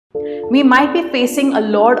We might be facing a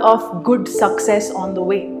lot of good success on the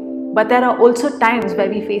way, but there are also times where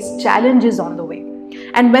we face challenges on the way.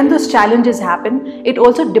 And when those challenges happen, it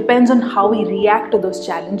also depends on how we react to those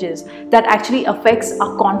challenges that actually affects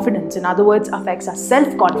our confidence. In other words, affects our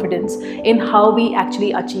self-confidence in how we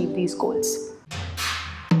actually achieve these goals.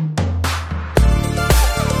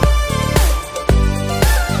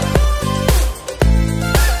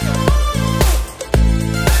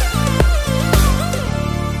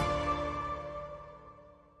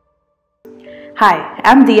 Hi,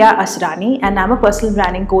 I'm Diya Asrani and I'm a personal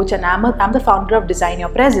branding coach, and I'm the founder of Design Your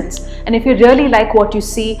Presence. And if you really like what you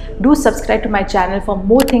see, do subscribe to my channel for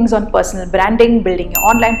more things on personal branding, building your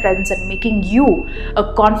online presence and making you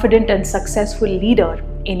a confident and successful leader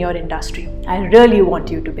in your industry. I really want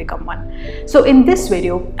you to become one. So in this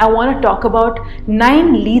video, I want to talk about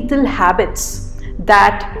 9 lethal habits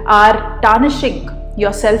that are tarnishing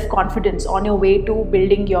your self-confidence on your way to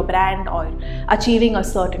building your brand or achieving a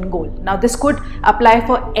certain goal. Now this could apply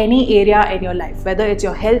for any area in your life, whether it's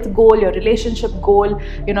your health goal, your relationship goal,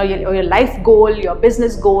 your life goal, your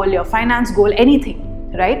business goal, your finance goal,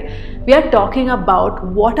 anything, right? We are talking about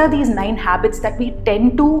what are these 9 habits that we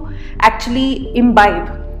tend to actually imbibe,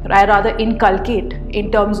 I rather inculcate,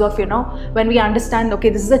 in terms of, when we understand, okay,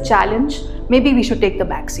 this is a challenge, maybe we should take the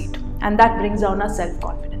back seat, and that brings down our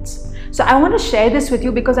self-confidence. So I want to share this with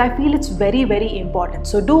you because I feel it's very, very important.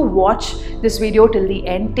 So do watch this video till the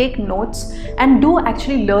end, take notes, and do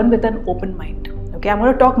actually learn with an open mind. Okay, I'm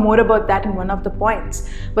going to talk more about that in one of the points.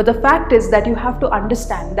 But the fact is that you have to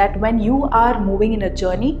understand that when you are moving in a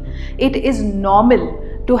journey, it is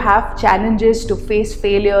normal to have challenges, to face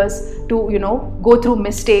failures, to go through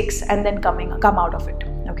mistakes and then come out of it.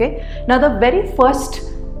 Okay. Now the very first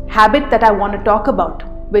habit that I want to talk about,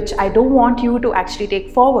 which I don't want you to actually take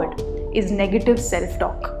forward, is negative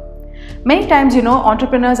self-talk. Many times,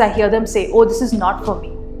 entrepreneurs, I hear them say, oh, this is not for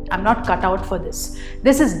me. I'm not cut out for this.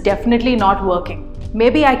 This is definitely not working.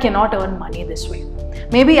 Maybe I cannot earn money this way.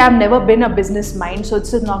 Maybe I've never been a business mind, so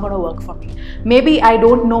this is not going to work for me. Maybe I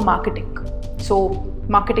don't know marketing, so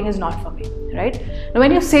marketing is not for me, right? Now,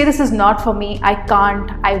 when you say this is not for me, I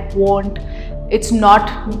can't, I won't, it's not,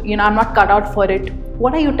 I'm not cut out for it.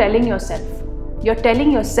 What are you telling yourself? You're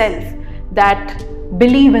telling yourself that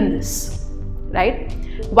believe in this, right?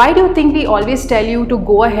 Why do you think we always tell you to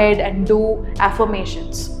go ahead and do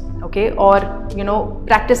affirmations, okay, or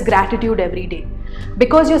practice gratitude every day?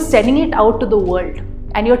 Because you're sending it out to the world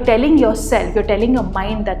and you're telling yourself, you're telling your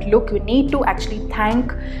mind that look, you need to actually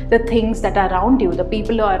thank the things that are around you, the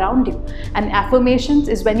people who are around you. And affirmations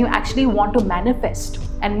is when you actually want to manifest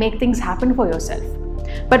and make things happen for yourself.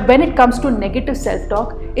 But when it comes to negative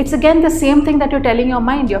self-talk, it's again the same thing that you're telling your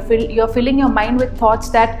mind. You're filling your mind with thoughts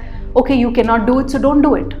that, okay, you cannot do it, so don't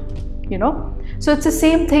do it, So it's the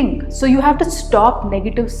same thing. So you have to stop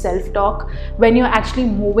negative self-talk when you're actually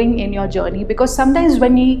moving in your journey, because sometimes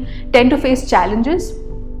when we tend to face challenges,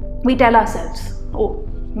 we tell ourselves, oh,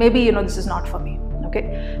 maybe, this is not for me,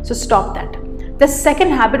 okay? So stop that. The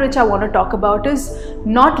second habit which I want to talk about is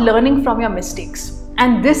not learning from your mistakes.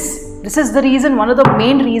 And this is the reason, one of the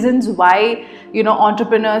main reasons why,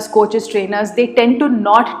 entrepreneurs, coaches, trainers, they tend to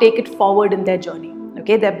not take it forward in their journey,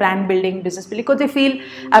 okay, their brand building, business building, because they feel,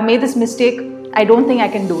 I made this mistake, I don't think I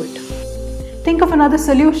can do it. Think of another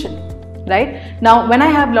solution, right? Now, when I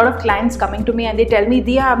have a lot of clients coming to me and they tell me,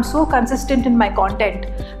 Diya, I'm so consistent in my content,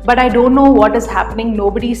 but I don't know what is happening.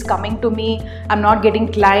 Nobody's coming to me. I'm not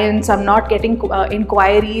getting clients. I'm not getting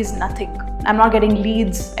inquiries, nothing. I'm not getting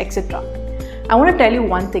leads, etc. I want to tell you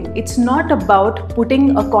one thing. It's not about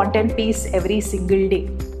putting a content piece every single day,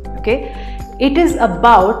 okay? It is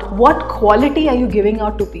about what quality are you giving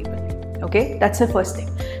out to people, okay? That's the first thing.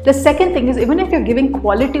 The second thing is, even if you're giving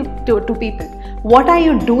quality to people, what are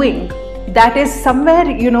you doing that is somewhere,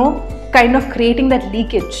 kind of creating that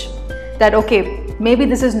leakage that, okay, maybe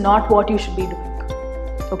this is not what you should be doing.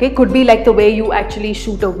 Okay, could be like the way you actually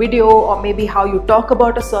shoot a video, or maybe how you talk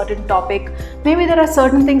about a certain topic. Maybe there are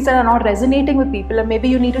certain things that are not resonating with people, and maybe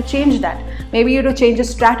you need to change that. Maybe you need to change your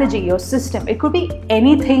strategy, your system. It could be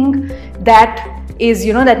anything that is,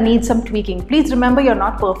 that needs some tweaking. Please remember, you're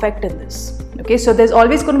not perfect in this. Okay, so there's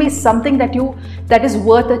always going to be something that is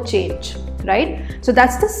worth a change, right? So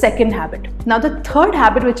that's the second habit. Now the third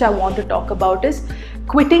habit which I want to talk about is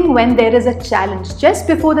quitting when there is a challenge. Just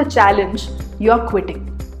before the challenge, you're quitting.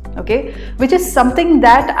 Okay, which is something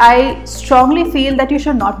that I strongly feel that you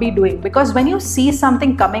should not be doing, because when you see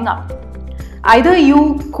something coming up, either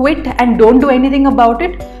you quit and don't do anything about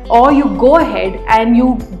it, or you go ahead and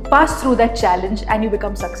you pass through that challenge and you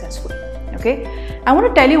become successful. Okay, I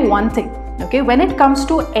want to tell you one thing. Okay, when it comes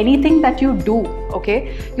to anything that you do,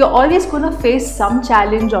 okay, you're always going to face some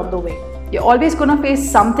challenge on the way. You're always going to face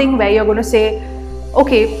something where you're going to say,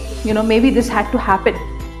 okay, maybe this had to happen,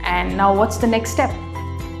 and now what's the next step?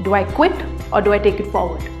 Do I quit or do I take it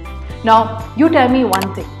forward? Now, you tell me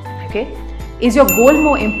one thing, okay? Is your goal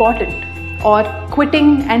more important, or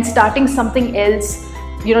quitting and starting something else,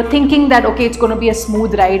 thinking that, okay, it's going to be a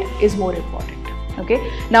smooth ride is more important?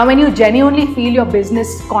 Okay. Now, when you genuinely feel your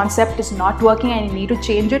business concept is not working and you need to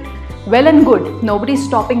change it, well and good. Nobody's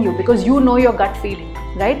stopping you because you know your gut feeling,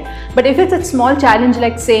 right? But if it's a small challenge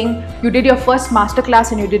like saying you did your first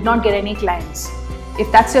masterclass and you did not get any clients,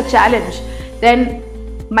 if that's your challenge, then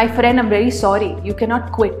my friend, I'm very sorry, you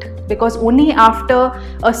cannot quit, because only after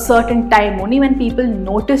a certain time, only when people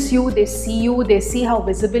notice you, they see how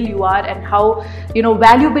visible you are and how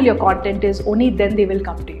valuable your content is, only then they will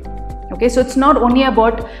come to you. Okay, so it's not only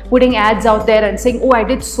about putting ads out there and saying, oh, I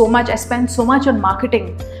did so much, I spent so much on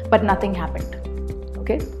marketing, but nothing happened.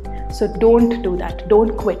 Okay, so don't do that,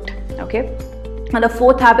 don't quit. Okay, and the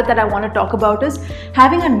fourth habit that I want to talk about is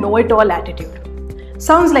having a know-it-all attitude.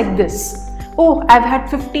 Sounds like this: oh, I've had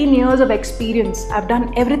 15 years of experience, I've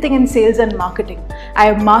done everything in sales and marketing, I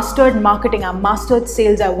have mastered marketing, I've mastered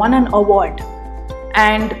sales, I won an award,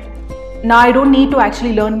 and now I don't need to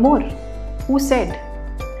actually learn more. Who said?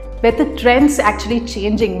 With the trends actually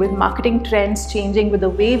changing, with marketing trends changing, with the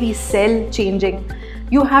way we sell changing,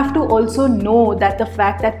 you have to also know that the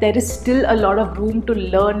fact that there is still a lot of room to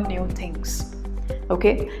learn new things.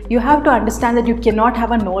 Okay, you have to understand that you cannot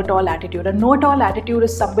have a know-it-all attitude. A know-it-all attitude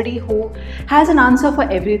is somebody who has an answer for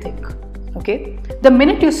everything. Okay, the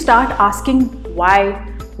minute you start asking why,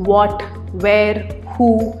 what, where,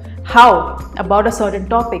 who, how about a certain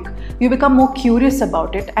topic, you become more curious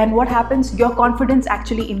about it, and what happens? Your confidence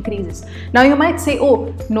actually increases. Now you might say,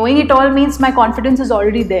 oh, knowing it all means my confidence is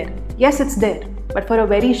already there. Yes, it's there, but for a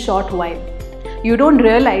very short while. You don't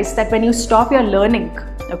realize that when you stop your learning,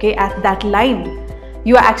 okay, at that line,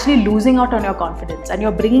 you are actually losing out on your confidence, and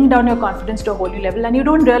you're bringing down your confidence to a whole new level, and you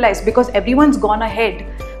don't realize, because everyone's gone ahead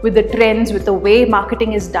with the trends, with the way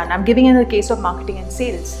marketing is done. I'm giving in the case of marketing and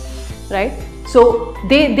sales, right? So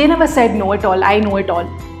they never said know it all, I know it all.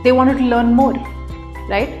 They wanted to learn more,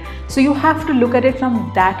 right? So you have to look at it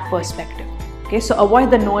from that perspective. Okay, so avoid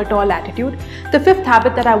the know it all attitude. The fifth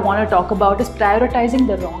habit that I want to talk about is prioritizing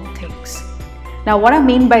the wrong things. Now, what I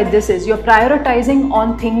mean by this is you're prioritizing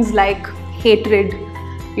on things like hatred,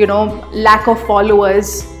 lack of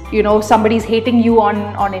followers, somebody's hating you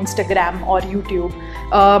on Instagram or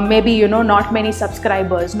YouTube, maybe, not many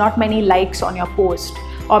subscribers, not many likes on your post.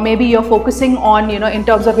 Or maybe you're focusing on, in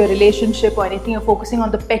terms of your relationship or anything, you're focusing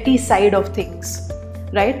on the petty side of things,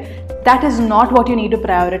 right? That is not what you need to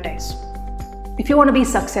prioritize. If you want to be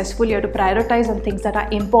successful, you have to prioritize on things that are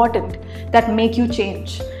important, that make you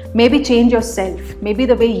change. Maybe change yourself, maybe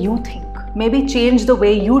the way you think, maybe change the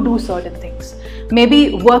way you do certain things,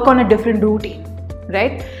 maybe work on a different routine,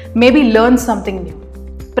 right? Maybe learn something new.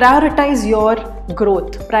 Prioritize your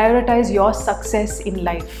growth, prioritize your success in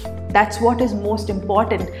life. That's what is most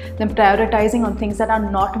important than prioritizing on things that are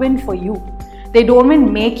not meant for you. They don't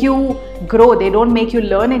even make you grow, they don't make you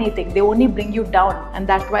learn anything, they only bring you down, and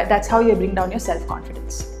that's how you bring down your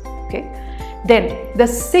self-confidence. Okay. Then the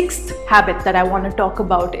sixth habit that I want to talk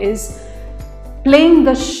about is playing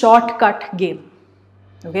the shortcut game.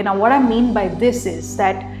 Okay, now what I mean by this is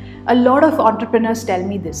that a lot of entrepreneurs tell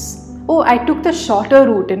me this: oh, I took the shorter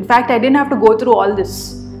route. In fact, I didn't have to go through all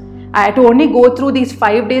this. I had to only go through these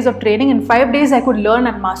 5 days of training. In 5 days, I could learn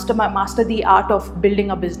and master the art of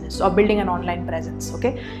building a business or building an online presence.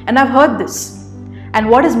 Okay, and I've heard this. And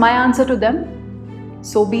what is my answer to them?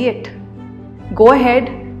 So be it. Go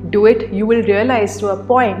ahead, do it. You will realize to a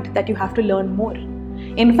point that you have to learn more.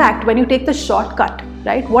 In fact, when you take the shortcut,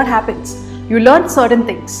 right, what happens? You learn certain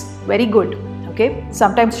things. Very good. Okay,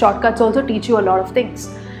 sometimes shortcuts also teach you a lot of things.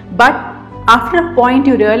 But after a point,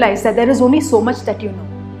 you realize that there is only so much that you know.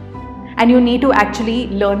 And you need to actually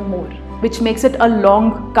learn more, which makes it a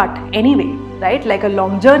long cut anyway, right? Like a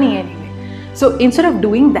long journey anyway. So instead of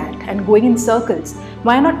doing that and going in circles,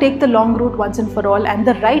 why not take the long route once and for all, and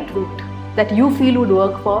the right route that you feel would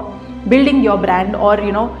work for building your brand or,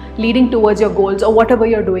 leading towards your goals or whatever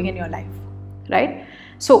you're doing in your life, right?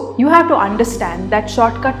 So you have to understand that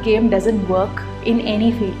shortcut game doesn't work in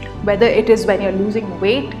any field, whether it is when you're losing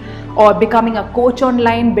weight, or becoming a coach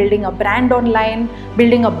online, building a brand online,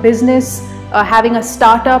 building a business, having a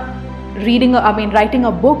startup, writing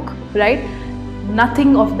a book, right?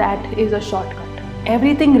 Nothing of that is a shortcut.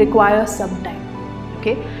 Everything requires some time,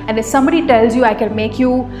 okay? And if somebody tells you, I can make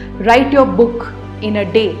you write your book in a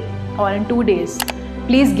day or in 2 days,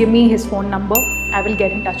 please give me his phone number. I will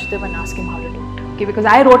get in touch with him and ask him how to do it. Okay, because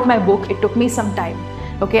I wrote my book, it took me some time.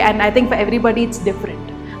 Okay, and I think for everybody it's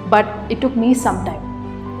different, but it took me some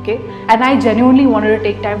time. Okay, and I genuinely wanted to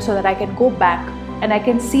take time so that I can go back and I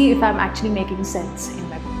can see if I'm actually making sense in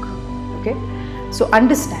my book. Okay, so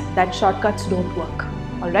understand that shortcuts don't work.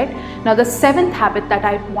 Alright, now the 7th habit that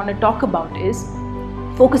I want to talk about is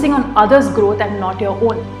focusing on others' growth and not your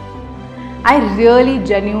own. I really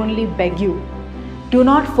genuinely beg you, do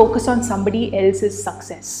not focus on somebody else's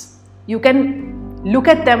success. You can look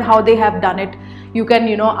at them, how they have done it. You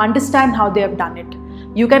can, understand how they have done it.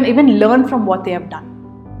 You can even learn from what they have done.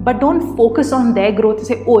 But don't focus on their growth and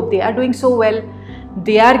say, oh, they are doing so well.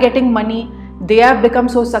 They are getting money. They have become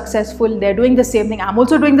so successful. They're doing the same thing. I'm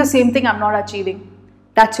also doing the same thing. I'm not achieving.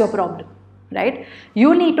 That's your problem, right?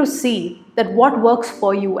 You need to see that what works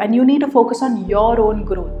for you and you need to focus on your own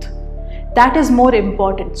growth. That is more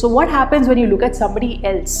important. So what happens when you look at somebody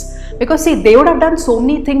else? Because see, they would have done so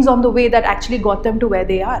many things on the way that actually got them to where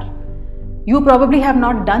they are. You probably have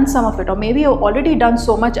not done some of it, or maybe you've already done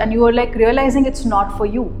so much and you are like realizing it's not for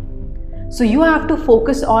you. So you have to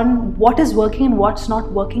focus on what is working and what's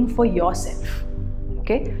not working for yourself.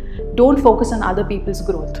 Okay? Don't focus on other people's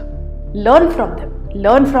growth. Learn from them.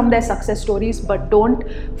 Learn from their success stories, but don't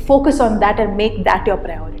focus on that and make that your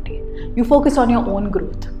priority. You focus on your own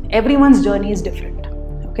growth. Everyone's journey is different.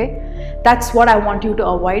 Okay? That's what I want you to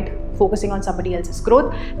avoid, focusing on somebody else's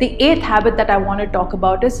growth. The 8th habit that I want to talk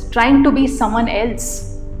about is trying to be someone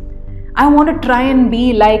else. I want to try and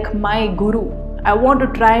be like my guru. I want to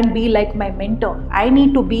try and be like my mentor. I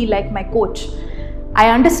need to be like my coach. I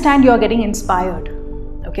understand you are getting inspired.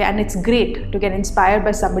 Okay, and it's great to get inspired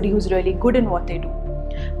by somebody who's really good in what they do.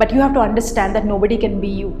 But you have to understand that nobody can be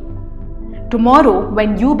you. Tomorrow,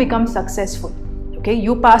 when you become successful, okay,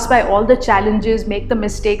 you pass by all the challenges, make the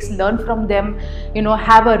mistakes, learn from them,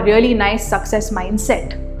 have a really nice success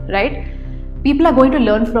mindset, right? People are going to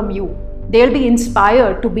learn from you. They'll be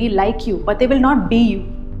inspired to be like you, but they will not be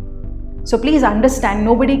you. So please understand,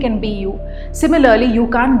 nobody can be you. Similarly, you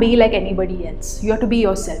can't be like anybody else. You have to be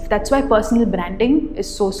yourself. That's why personal branding is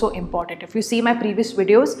so important. If you see my previous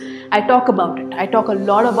videos, I talk about it. I talk a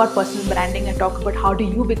lot about personal branding. I talk about how do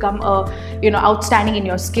you become outstanding in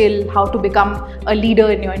your skill, how to become a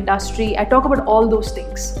leader in your industry. I talk about all those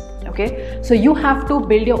things. Okay, so you have to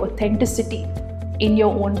build your authenticity in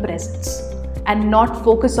your own presence and not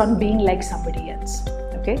focus on being like somebody else.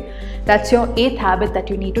 Okay, that's your 8th habit that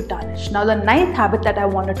you need to tarnish. Now the 9th habit that I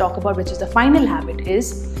want to talk about, which is the final habit,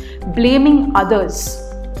 is blaming others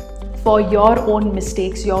for your own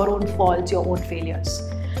mistakes, your own faults, your own failures.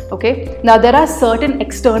 Okay, now there are certain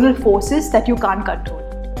external forces that you can't control,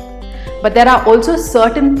 but there are also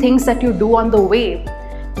certain things that you do on the way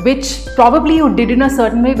which probably you did in a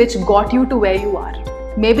certain way which got you to where you are.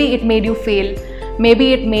 Maybe it made you fail.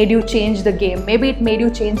 Maybe it made you change the game. Maybe it made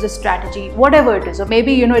you change the strategy, whatever it is. Or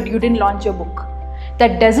maybe, you didn't launch your book.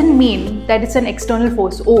 That doesn't mean that it's an external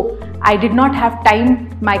force. Oh, I did not have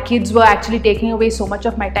time. My kids were actually taking away so much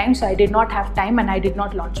of my time. So I did not have time and I did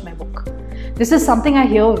not launch my book. This is something I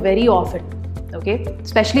hear very often. Okay,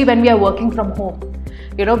 especially when we are working from home.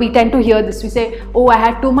 We tend to hear this. We say, oh, I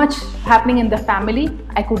had too much happening in the family.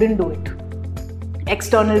 I couldn't do it.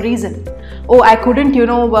 External reason. Oh, I couldn't,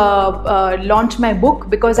 launch my book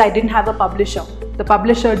because I didn't have a publisher. The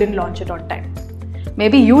publisher didn't launch it on time.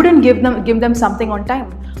 Maybe you didn't give them something on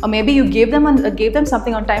time, or maybe you gave them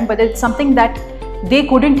something on time, but it's something that they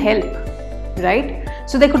couldn't help, right?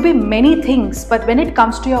 So there could be many things, but when it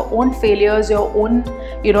comes to your own failures, your own,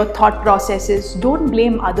 thought processes, don't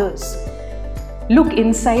blame others. Look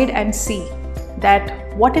inside and see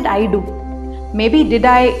that what did I do? Maybe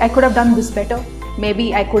I could have done this better.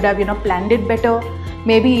 Maybe I could have, planned it better.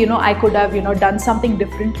 Maybe, I could have, done something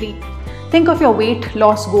differently. Think of your weight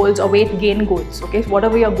loss goals or weight gain goals, okay?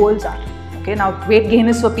 Whatever your goals are, okay? Now, weight gain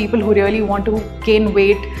is for people who really want to gain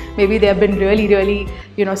weight. Maybe they have been really,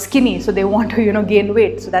 skinny, so they want to, gain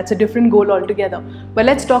weight. So that's a different goal altogether. But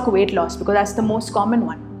let's talk weight loss because that's the most common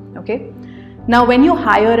one, okay? Now, when you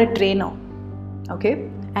hire a trainer, okay,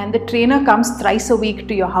 and the trainer comes thrice a week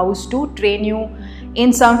to your house to train you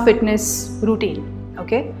in some fitness routine,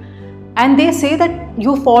 okay, and they say that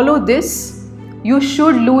you follow this, you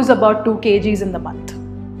should lose about 2 kgs in the month,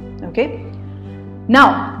 okay.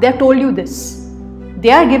 Now they have told you this,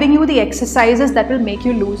 they are giving you the exercises that will make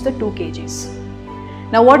you lose the 2 kgs.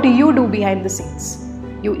 Now what do you do behind the scenes?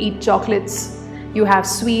 You eat chocolates, you have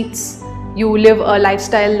sweets, you live a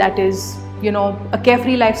lifestyle that is, a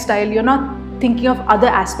carefree lifestyle. You're not thinking of other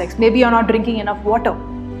aspects. Maybe you're not drinking enough water.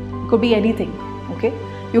 It could be anything. Okay,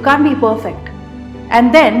 you can't be perfect,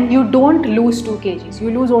 and then you don't lose 2 kgs,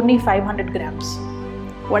 you lose only 500 grams.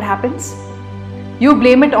 What happens? You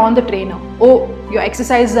blame it on the trainer. Oh, your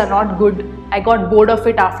exercises are not good. I got bored of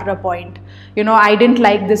it after a point. I didn't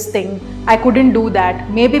like this thing. I couldn't do that.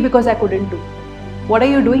 Maybe because I couldn't do. What are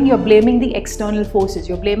you doing? You're blaming the external forces.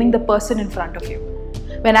 You're blaming the person in front of you,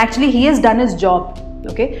 when actually he has done his job.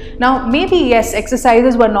 Okay. Now, maybe yes,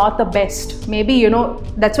 exercises were not the best. Maybe,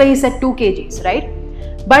 that's why he said 2 kgs, right?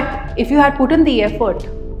 But if you had put in the effort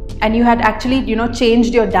and you had actually,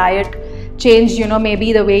 changed your diet, changed,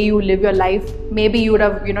 maybe the way you live your life, maybe you would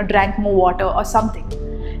have, drank more water or something,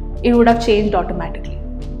 it would have changed automatically,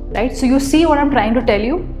 right? So you see what I'm trying to tell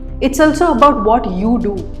you? It's also about what you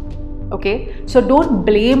do, okay? So don't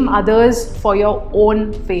blame others for your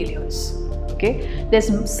own failures, okay?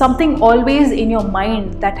 There's something always in your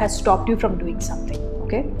mind that has stopped you from doing something,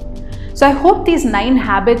 okay? So I hope these 9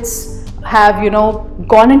 habits have,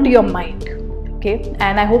 gone into your mind, okay?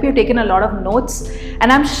 And I hope you've taken a lot of notes,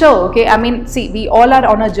 and I'm sure, okay, I mean, see, we all are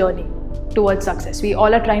on a journey towards success. We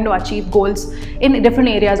all are trying to achieve goals in different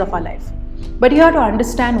areas of our life. But you have to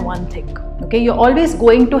understand one thing, okay? You're always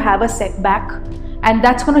going to have a setback, and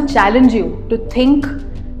that's going to challenge you to think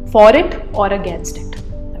for it or against it,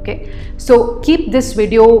 okay? So keep this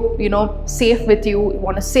video, safe with you. You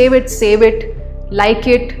want to save it, like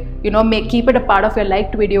it, keep it a part of your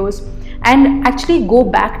liked videos, and actually go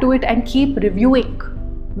back to it and keep reviewing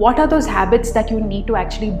what are those habits that you need to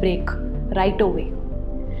actually break right away.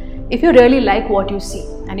 If you really like what you see,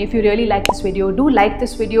 and if you really like this video, do like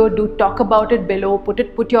this video, do talk about it below,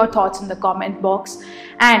 put your thoughts in the comment box,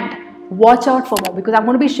 and watch out for more, because I'm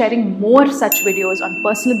going to be sharing more such videos on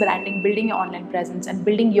personal branding, building your online presence, and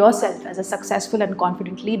building yourself as a successful and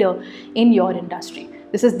confident leader in your industry.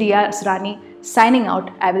 This is Diya Asrani signing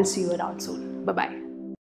out. I will see you around soon. Bye-bye.